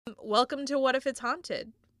Welcome to What If It's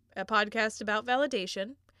Haunted, a podcast about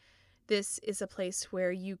validation. This is a place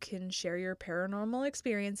where you can share your paranormal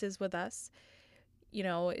experiences with us. You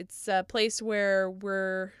know, it's a place where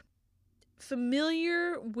we're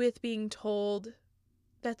familiar with being told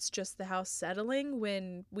that's just the house settling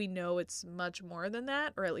when we know it's much more than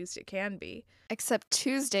that, or at least it can be. Except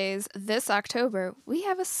Tuesdays this October, we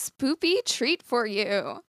have a spoopy treat for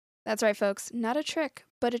you. That's right, folks. Not a trick,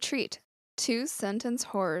 but a treat. 2-sentence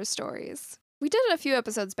horror stories. We did it a few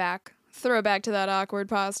episodes back. Throwback to that awkward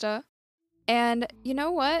pasta. And you know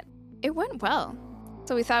what? It went well.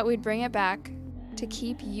 So we thought we'd bring it back to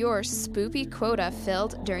keep your spoopy quota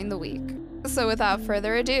filled during the week. So without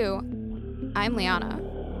further ado, I'm Liana.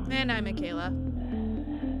 And I'm Michaela.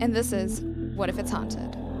 And this is What If It's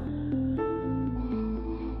Haunted?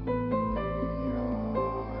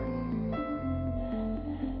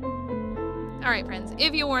 All right, friends,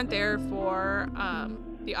 if you weren't there for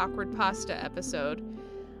the awkward pasta episode,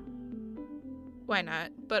 why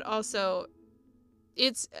not? But also,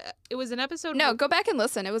 it was an episode. No, go back and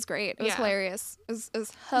listen. It was great. It was hilarious. It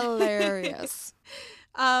was hilarious.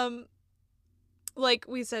 Like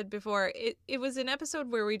we said before, it was an episode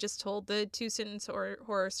where we just told the 2-sentence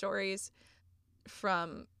horror stories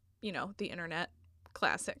from, the internet.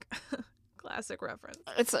 Classic. Classic reference.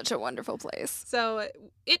 It's such a wonderful place. So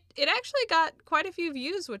it actually got quite a few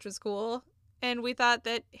views, which was cool. And we thought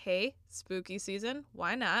that, hey, spooky season,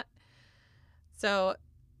 why not? So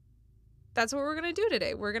that's what we're going to do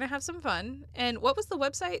today. We're going to have some fun. And what was the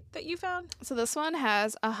website that you found? So this one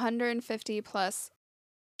has 150 plus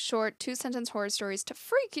short 2-sentence horror stories to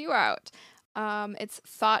freak you out. It's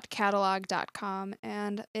thoughtcatalog.com,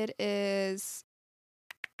 and it is...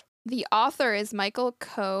 The author is Michael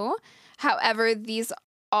Coe. However, these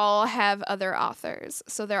all have other authors,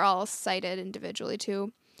 so they're all cited individually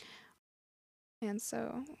too. And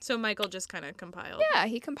so Michael just kind of compiled. Yeah,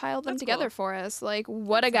 he compiled them together for us. Like,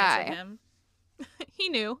 what That's a guy. Nice of him. He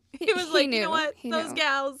knew. He was like, you know what? Those knew.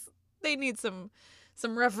 gals, they need some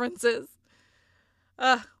references.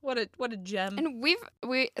 What a gem. And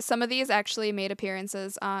we some of these actually made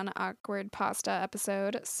appearances on Awkward Pasta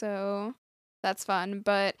episode, so that's fun.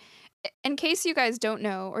 But in case you guys don't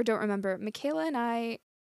know or don't remember, Michaela and I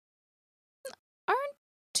aren't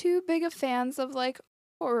too big of fans of like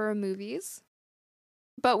horror movies,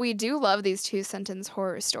 but we do love these 2-sentence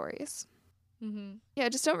horror stories. Mm-hmm. Yeah,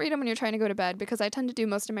 just don't read them when you're trying to go to bed, because I tend to do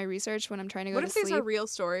most of my research when I'm trying to go to sleep. What if these are real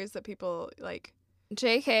stories that people like?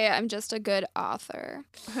 JK, I'm just a good author.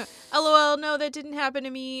 LOL, no, that didn't happen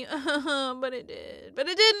to me. But it did. But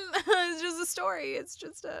it didn't. It's just a story. It's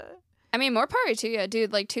just a... I mean, more power to you,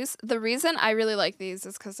 dude. Like, the reason I really like these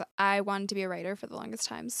is because I wanted to be a writer for the longest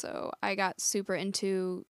time, so I got super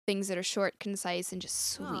into things that are short, concise, and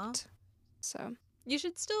just sweet. Aww. So you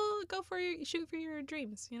should still shoot for your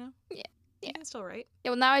dreams, you know? Yeah. You can still write.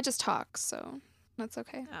 Yeah, well, now I just talk, so that's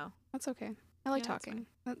okay. Oh. That's okay. I like talking.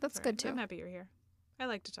 That's good, too. I'm happy you're here. I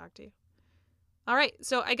like to talk to you. All right,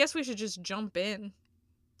 so I guess we should just jump in.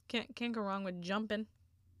 Can't go wrong with jumping.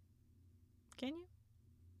 Can you?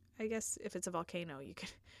 I guess if it's a volcano, you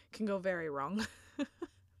can go very wrong.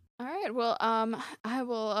 All right, well, I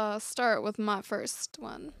will start with my first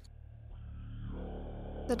one.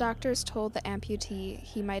 The doctors told the amputee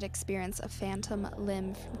he might experience a phantom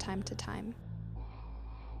limb from time to time.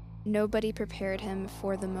 Nobody prepared him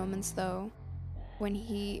for the moments, though, when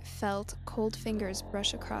he felt cold fingers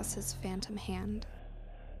brush across his phantom hand.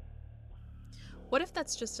 What if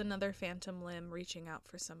that's just another phantom limb reaching out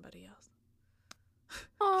for somebody else?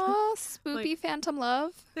 Aw, spoopy phantom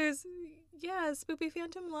love. Spoopy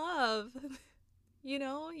phantom love.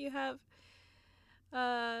 You have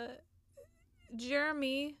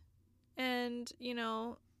Jeremy, and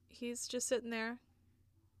he's just sitting there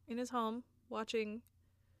in his home watching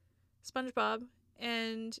SpongeBob,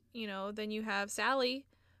 and then you have Sally,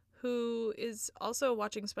 who is also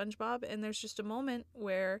watching SpongeBob, and there's just a moment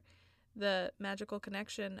where the magical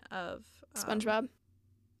connection of SpongeBob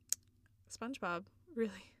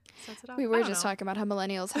really sets it off. We were just talking about how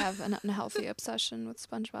millennials have an unhealthy obsession with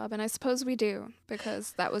SpongeBob, and I suppose we do,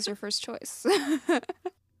 because that was your first choice. I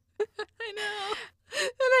know.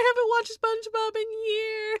 And I haven't watched SpongeBob in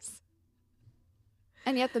years.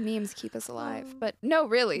 And yet the memes keep us alive. But no,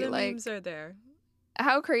 really. The memes are there.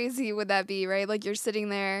 How crazy would that be, right? Like, you're sitting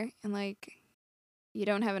there and, like, you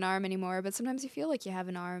don't have an arm anymore, but sometimes you feel like you have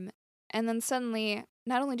an arm. And then suddenly,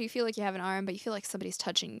 not only do you feel like you have an arm, but you feel like somebody's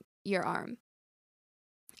touching your arm.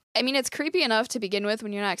 I mean, it's creepy enough to begin with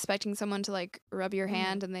when you're not expecting someone to, like, rub your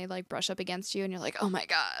hand and they, like, brush up against you and you're like, oh my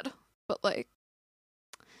God. But, like,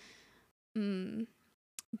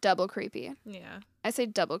 double creepy. Yeah. I say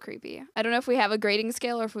double creepy. I don't know if we have a grading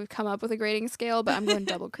scale or if we've come up with a grading scale, but I'm going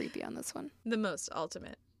double creepy on this one. The most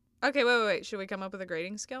ultimate. Okay, wait. Should we come up with a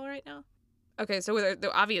grading scale right now? Okay, so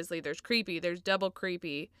obviously there's creepy, there's double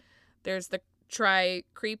creepy, there's the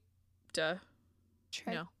tri-creepta.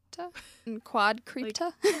 No. And quad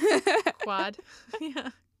creepta? Quad. Yeah.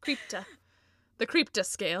 Creepta. The creepta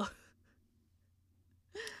scale.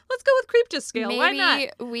 Let's go with creepta scale. Maybe Why not?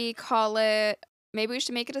 Maybe we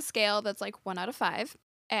should make it a scale that's like 1 out of 5.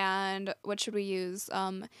 And what should we use?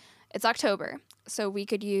 It's October, so we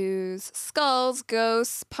could use skulls,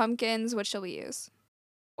 ghosts, pumpkins. What shall we use?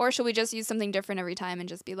 Or should we just use something different every time and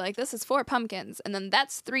just be like, this is 4 pumpkins, and then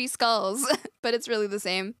that's 3 skulls, but it's really the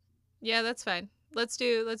same. Yeah, that's fine. Let's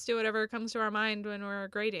do whatever comes to our mind when we're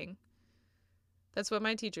grading. That's what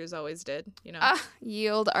my teachers always did, you know.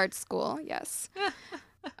 Yield art school, yes.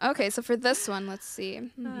 Okay, so for this one, let's see.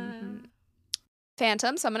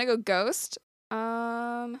 Phantom, so I'm gonna go ghost.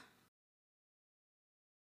 I'd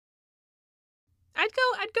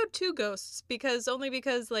go 2 ghosts because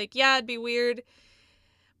like, yeah, it'd be weird,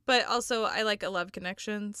 but also I like a love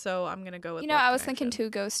connection, so I'm gonna go with. I was thinking 2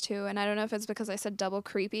 ghosts too, and I don't know if it's because I said double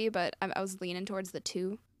creepy, but I was leaning towards the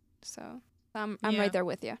 2, so I'm right there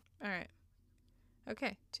with you. All right.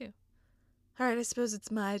 Okay, 2. All right, I suppose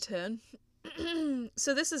it's my turn.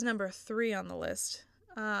 So this is number 3 on the list.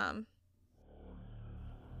 I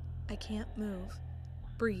can't move,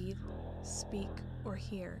 breathe, speak, or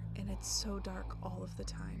hear, and it's so dark all of the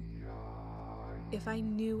time. If I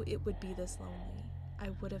knew it would be this lonely, I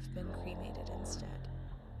would have been cremated instead.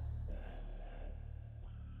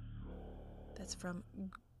 That's from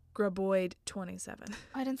Graboid27.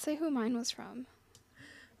 I didn't say who mine was from.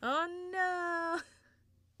 Oh no!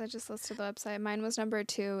 I just listed the website. Mine was number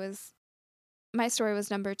 2. My story was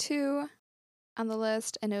number 2 on the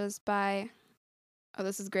list, and it was by. Oh,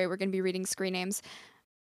 this is great. We're gonna be reading screen names.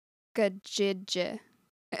 Gajija.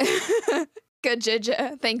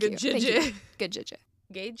 Gajija. Thank you. Gajija. Gajija.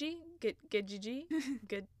 Gagey? Gajiji?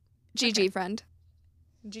 Good. GG friend.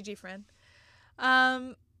 GG friend.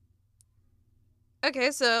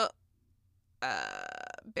 Okay, so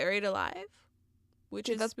Buried Alive, which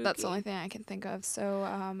is spooky. That's the only thing I can think of. So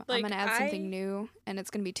I'm gonna add something new, and it's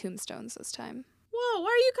gonna be Tombstones this time. Whoa, why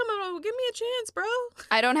are you coming over? Give me a chance, bro.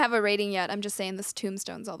 I don't have a rating yet. I'm just saying this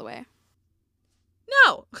Tombstones all the way.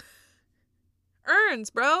 No. Urns,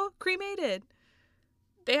 bro. Cremated.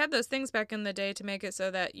 They had those things back in the day to make it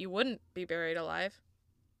so that you wouldn't be buried alive,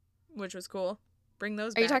 which was cool. Bring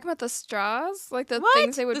those back. Are you talking about the straws? Like the What?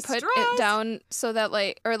 things they would The put straws? it down so that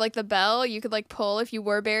or like the bell you could like pull if you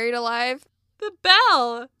were buried alive? The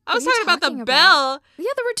bell. I was What are you talking about the talking bell.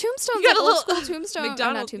 Yeah, there were tombstones. You got like a old little school tombstones.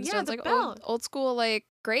 McDonald's. Not tombstones, Yeah, the like bell. old school like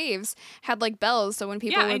graves had like bells. So when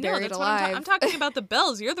people were buried that's alive, what I'm talking about the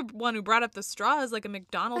bells. You're the one who brought up the straw as like a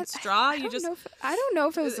McDonald's straw. I don't know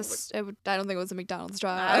if it was I don't think it was a McDonald's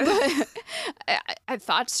straw. But I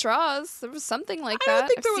thought straws. There was something like that. I don't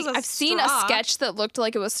think there was a I've seen a straw. sketch that looked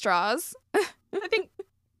like it was straws. I think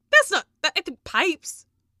that's not. I think pipes.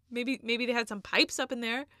 Maybe they had some pipes up in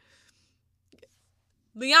there.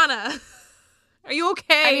 Liana, are you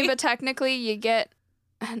okay? I mean, but technically, you get,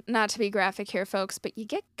 not to be graphic here, folks, but you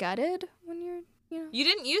get gutted when you're, You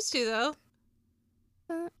didn't used to, though.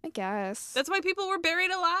 I guess. That's why people were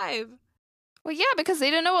buried alive. Well, yeah, because they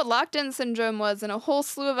didn't know what locked-in syndrome was and a whole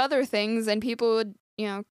slew of other things, and people would,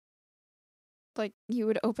 like, you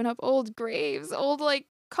would open up old graves, old, like,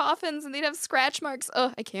 coffins, and they'd have scratch marks.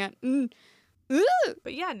 Ugh, I can't.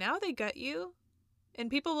 But yeah, now they gut you, and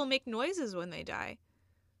people will make noises when they die.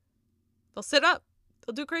 They'll sit up.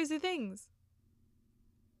 They'll do crazy things.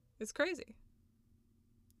 It's crazy.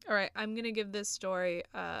 All right, I'm going to give this story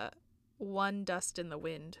 1 dust in the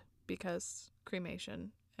wind because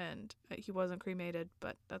cremation, and he wasn't cremated,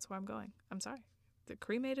 but that's where I'm going. I'm sorry. The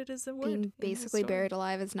cremated is the word. Being basically buried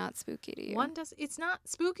alive is not spooky to you. It's not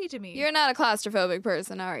spooky to me. You're not a claustrophobic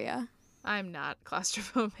person, are you? I'm not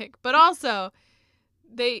claustrophobic, but also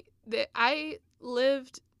I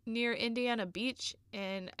lived near Indiana Beach,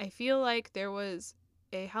 and I feel like there was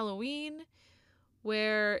a Halloween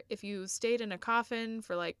where if you stayed in a coffin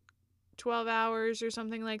for like 12 hours or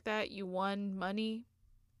something like that, you won money.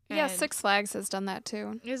 Yeah, Six Flags has done that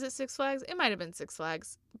too. Is it Six Flags? It might have been Six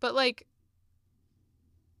Flags, but like,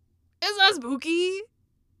 it's not spooky.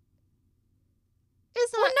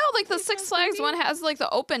 It's not. Well, no, like the Six Flags one has like the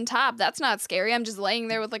open top. That's not scary. I'm just laying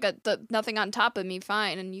there with like nothing on top of me,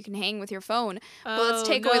 fine, and you can hang with your phone. But let's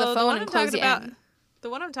take away the phone and close it in. The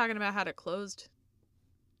one I'm talking about had a closed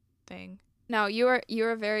thing. No,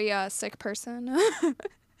 you're a very sick person.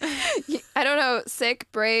 I don't know, sick,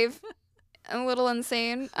 brave, a little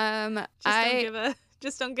insane.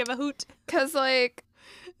 Just don't give a hoot. Cause like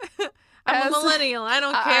I'm a millennial. I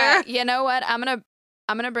don't care. You know what? I'm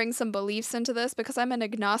gonna bring some beliefs into this because I'm an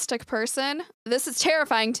agnostic person. This is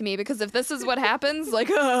terrifying to me because if this is what happens, like,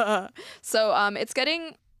 so it's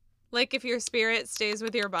getting like if your spirit stays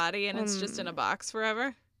with your body and it's just in a box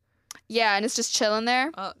forever. Yeah, and it's just chilling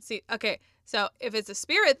there. Oh, see, okay. So if it's a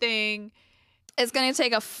spirit thing, it's gonna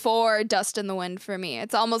take a 4 dust in the wind for me.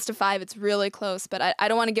 It's almost a 5. It's really close, but I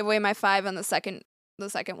don't want to give away my 5 on the second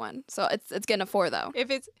one. So it's getting a 4 though.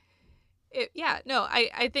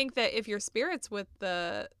 I think that if your spirit's with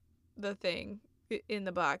the thing in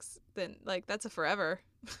the box, then like that's a forever.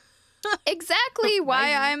 Exactly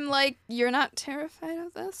why I'm like, you're not terrified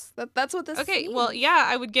of this? That's what this Okay, seems. well, yeah,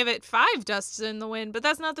 I would give it 5 dusts in the wind, but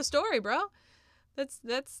that's not the story, bro. That's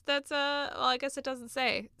well, I guess it doesn't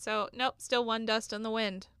say. So, nope, still 1 dust in the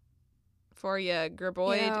wind for you,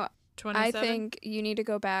 Gerboid 27. I think you need to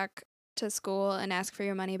go back to school and ask for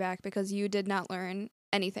your money back because you did not learn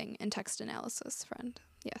anything in text analysis, friend.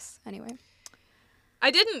 Yes, anyway. I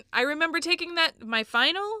didn't. I remember taking my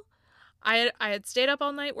final. I had stayed up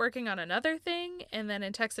all night working on another thing, and then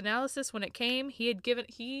in text analysis when it came,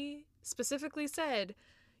 he specifically said,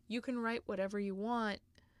 you can write whatever you want,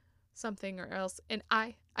 something or else. And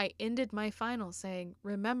I ended my final saying,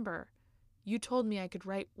 remember, you told me I could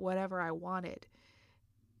write whatever I wanted,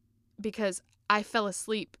 because I fell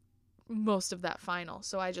asleep most of that final.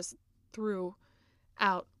 So I just threw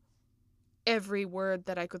out every word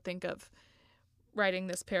that I could think of writing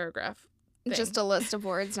this paragraph thing. Just a list of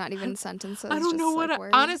words, not even sentences. I don't know what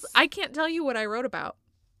honestly, I can't tell you what I wrote about.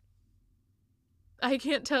 I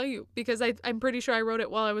can't tell you because I'm pretty sure I wrote it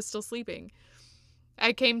while I was still sleeping.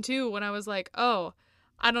 I came to when I was like, oh,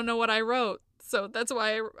 I don't know what I wrote. So that's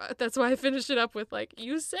why I finished it up with like,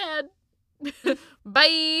 you said.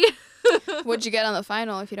 Bye. What'd you get on the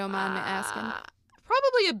final, if you don't mind me asking?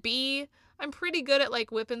 Probably a B. I'm pretty good at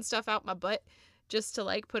like whipping stuff out my butt just to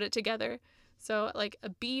like put it together. So like a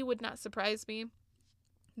B would not surprise me.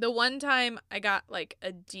 The one time I got like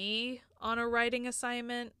a D on a writing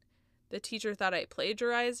assignment, the teacher thought I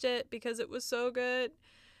plagiarized it because it was so good.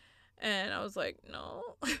 And I was like, no.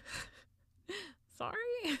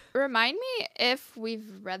 Sorry. Remind me if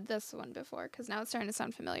we've read this one before, because now it's starting to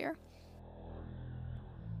sound familiar.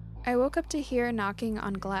 I woke up to hear knocking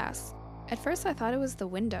on glass. At first I thought it was the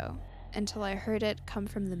window, until I heard it come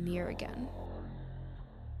from the mirror again.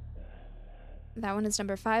 That one is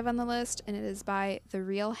number 5 on the list, and it is by The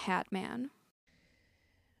Real Hat Man.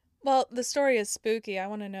 Well, the story is spooky. I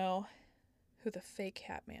want to know who the fake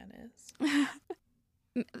Hat Man is.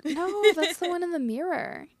 No, that's the one in the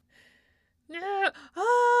mirror. No.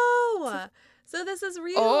 Oh, so this is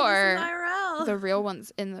real. Or this is IRL. The real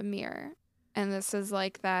one's in the mirror. And this is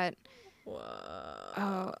like that,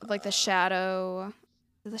 like the shadow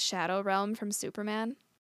realm from Superman.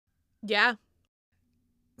 Yeah.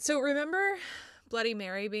 So remember Bloody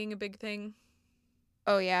Mary being a big thing?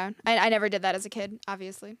 Oh, yeah. I never did that as a kid,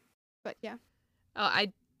 obviously. But yeah. Oh,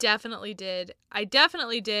 I definitely did.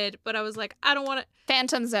 But I was like, I don't want to.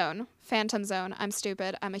 Phantom Zone. I'm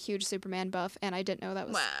stupid. I'm a huge Superman buff, and I didn't know that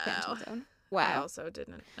was Phantom Zone. Wow. I also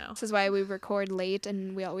didn't know. This is why we record late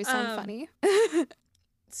and we always sound funny.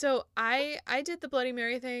 So I did the Bloody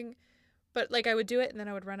Mary thing, but like I would do it and then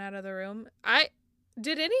I would run out of the room.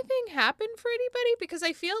 Did anything happen for anybody? Because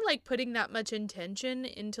I feel like putting that much intention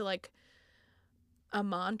into like a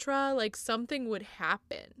mantra, like something would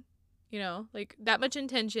happen. You know, like that much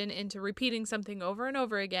intention into repeating something over and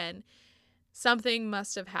over again. Something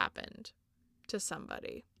must have happened to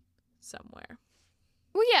somebody somewhere.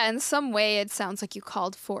 Well, yeah, in some way it sounds like you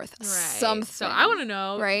called forth something. So I want to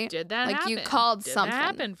know, right? Did that like happen? You called did something. That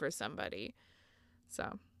happen for somebody?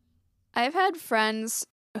 So I've had friends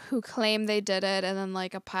who claim they did it and then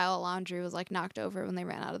like a pile of laundry was like knocked over when they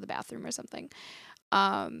ran out of the bathroom or something.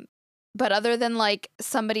 But other than like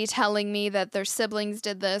somebody telling me that their siblings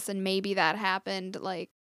did this and maybe that happened, like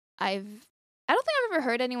I don't think I've ever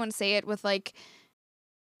heard anyone say it with like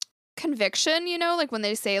conviction, you know, like when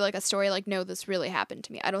they say like a story like, no, this really happened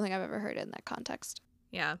to me. I don't think I've ever heard it in that context.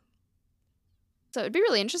 Yeah. So it'd be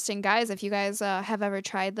really interesting, guys, if you guys have ever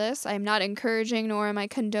tried this. I'm not encouraging nor am I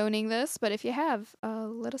condoning this, but if you have,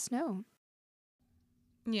 let us know.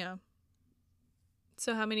 Yeah.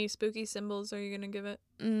 So how many spooky symbols are you going to give it?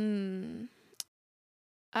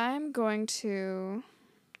 I'm going to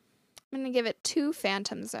give it 2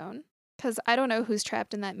 Phantom Zone, because I don't know who's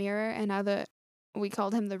trapped in that mirror, and now that we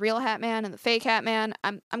called him the real Hat Man and the fake Hat Man,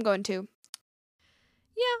 I'm going 2.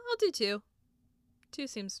 Yeah, I'll do 2. 2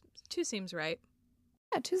 seems right.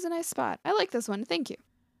 Yeah, 2's a nice spot. I like this one. Thank you.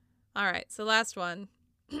 All right, so last one.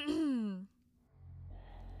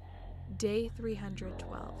 Day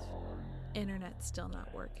 312. Internet still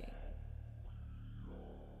not working.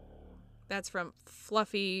 That's from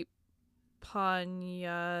Fluffy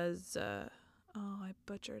Panyaza. Oh, I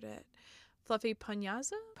butchered it. Fluffy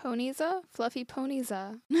Panyaza? Ponyza? Fluffy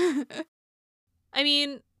Ponyza. I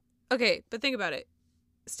mean, okay, but think about it.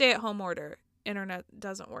 Stay-at-home order. Internet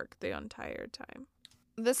doesn't work the entire time.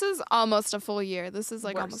 This is almost a full year. This is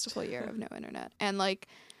like Worst. almost a full year of no internet. And like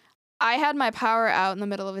I had my power out in the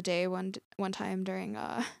middle of a day one time during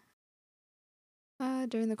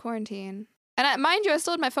the quarantine. And mind you, I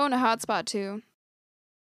still had my phone a hotspot too.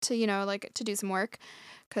 To, you know, like to do some work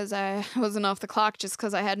cuz I wasn't off the clock just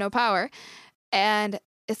cuz I had no power. And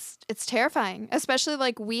it's terrifying, especially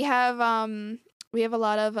like we have a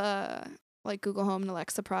lot of like Google Home and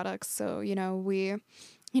Alexa products. So,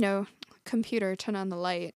 computer, turn on the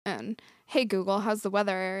light, and hey Google, how's the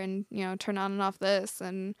weather, and turn on and off this,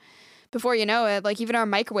 and before you know it, like even our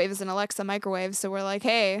microwave is an Alexa microwave, so we're like,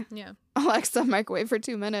 hey, Yeah. Alexa microwave for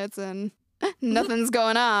 2 minutes and nothing's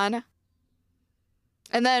going on.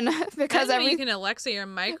 And then because you can Alexa your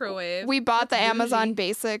microwave. we bought That's the bougie. Amazon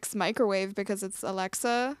Basics microwave because it's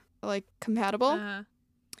Alexa like compatible. Uh-huh.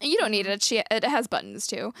 You don't need it. It has buttons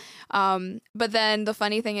too. But then the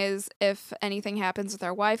funny thing is, if anything happens with our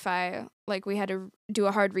Wi-Fi, like we had to do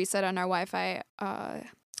a hard reset on our Wi-Fi, I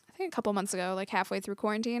think a couple months ago, like halfway through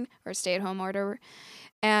quarantine or stay-at-home order,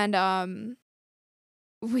 and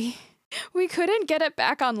we couldn't get it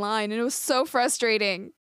back online, and it was so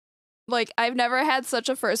frustrating. Like I've never had such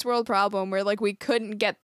a first world problem where like we couldn't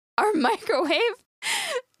get our microwave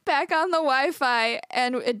back on the Wi-Fi,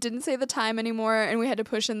 and it didn't say the time anymore, and we had to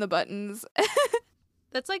push in the buttons.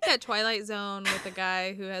 That's like that Twilight Zone with the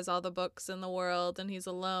guy who has all the books in the world and he's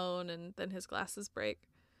alone and then his glasses break.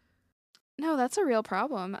 No, that's a real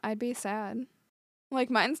problem. I'd be sad. Like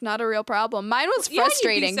mine's not a real problem. Mine was Yeah, you'd be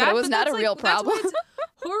frustrating, sad, but it was not that's a real that's why problem. it's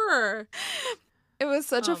horror. It was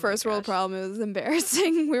such Oh a my first world gosh. problem. It was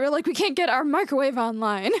embarrassing. We were like, we can't get our microwave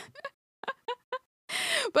online.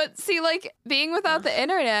 But see, like being without the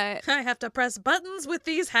internet. I have to press buttons with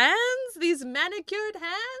these hands, these manicured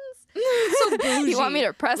hands. So You want me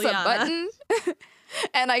to press Liana. a button?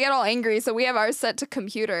 And I get all angry. So we have ours set to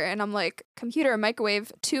computer. And I'm like, computer,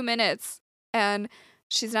 microwave, 2 minutes. And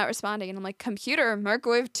she's not responding. And I'm like, computer,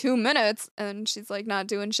 microwave, 2 minutes. And she's like, not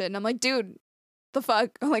doing shit. And I'm like, dude, the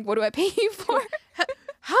fuck? I'm like, what do I pay you for?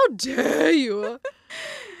 How dare you?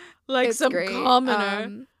 Like It's some great.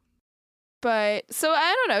 commoner. But so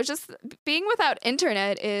I don't know, just being without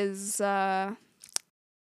internet is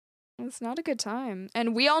it's not a good time.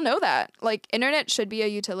 And we all know that. Like internet should be a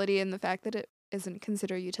utility, and the fact that it isn't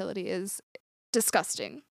considered a utility is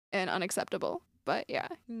disgusting and unacceptable. But yeah.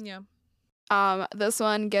 Yeah. This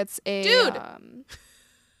one gets a Dude.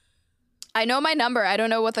 I know my number. I don't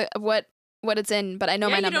know what it's in, but I know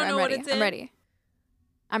Yeah, my you number. don't know I'm what ready. it's I'm in? ready.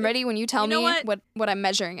 I'm ready when you tell You know me what? what I'm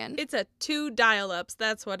measuring in. It's a 2 dial-ups.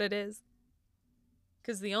 That's what it is.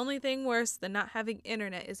 Because the only thing worse than not having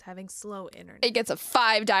internet is having slow internet. It gets a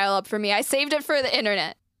 5 dial up for me. I saved it for the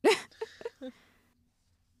internet. That's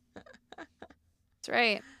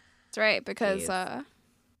right. That's right. Because Jeez.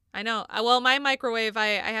 I know. Well, my microwave, I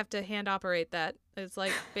have to hand operate that. It's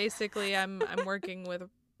like basically I'm working with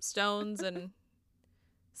stones and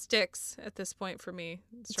sticks at this point for me.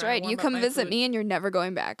 It's that's trying to right. warm You up come my visit food. me and you're never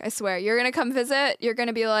going back. I swear. You're gonna come visit. You're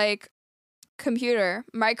gonna be like, computer,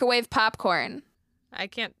 microwave popcorn. I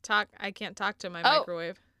can't talk to my Oh.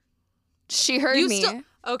 microwave. She heard You me.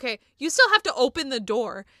 Okay, you still have to open the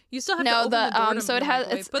door. You still have to No, open the door to so it your has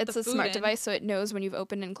microwave, put it's the a food smart in. device, so it knows when you've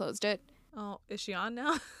opened and closed it. Oh, is she on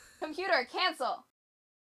now? Computer, cancel.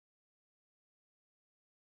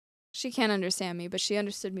 She can't understand me, but she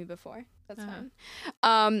understood me before. That's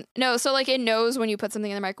fine. No, so like it knows when you put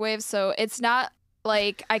something in the microwave, so it's not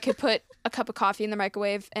like I could put a cup of coffee in the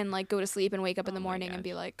microwave and like go to sleep and wake up in the Oh my morning and gosh.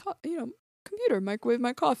 be like, computer, microwave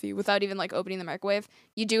my coffee without even like opening the microwave.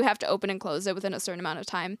 You do have to open and close it within a certain amount of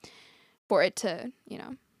time for it to,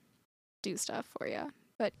 do stuff for you.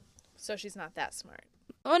 But So she's not that smart.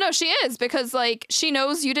 oh no, she is, because like she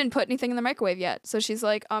knows you didn't put anything in the microwave yet. So she's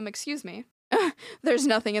like, excuse me. There's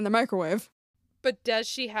nothing in the microwave. But does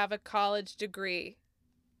she have a college degree?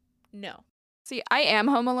 No. See, I am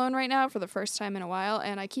home alone right now for the first time in a while,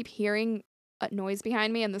 and I keep hearing a noise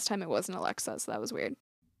behind me, and this time it wasn't Alexa, so that was weird.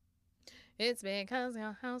 It's because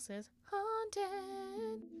your house is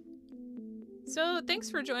haunted. So thanks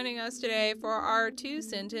for joining us today for our 2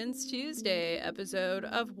 Sentence Tuesday episode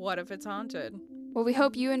of What If It's Haunted? Well, we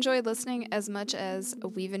hope you enjoyed listening as much as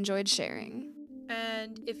we've enjoyed sharing. And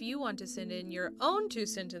And if you want to send in your own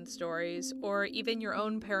 2-sentence stories or even your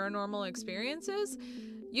own paranormal experiences,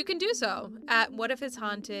 you can do so at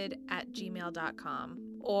whatifitshaunted@gmail.com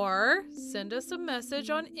or send us a message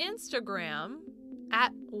on Instagram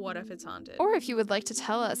at whatifitshaunted. Or if you would like to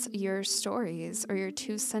tell us your stories or your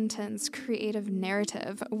 2-sentence creative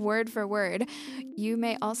narrative, word for word, you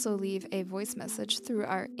may also leave a voice message through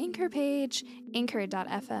our Anchor page,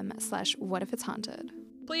 anchor.fm/whatifitshaunted.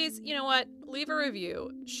 Please, you know what? Leave a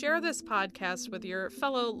review. Share this podcast with your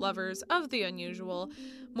fellow lovers of the unusual.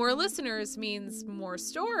 More listeners means more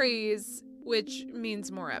stories, which means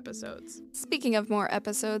more episodes. Speaking of more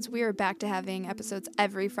episodes, we are back to having episodes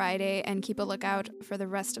every Friday, and keep a lookout for the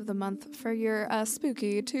rest of the month for your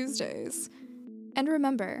spooky Tuesdays. And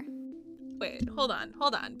remember... Wait, hold on.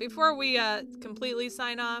 Before we completely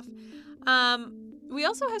sign off, we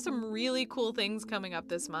also have some really cool things coming up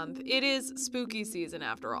this month. It is spooky season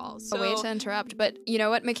after all. So... A way to interrupt, but you know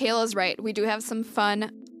what? Michaela's right. We do have some fun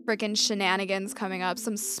freaking shenanigans coming up.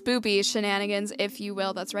 Some spoopy shenanigans, if you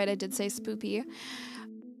will. That's right, I did say spoopy.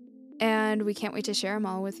 And we can't wait to share them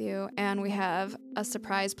all with you. And we have a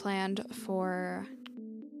surprise planned for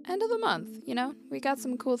end of the month, you know? We got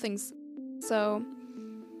some cool things. So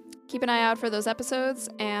keep an eye out for those episodes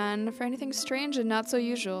and for anything strange and not so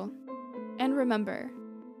usual. And remember,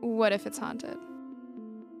 what if it's haunted?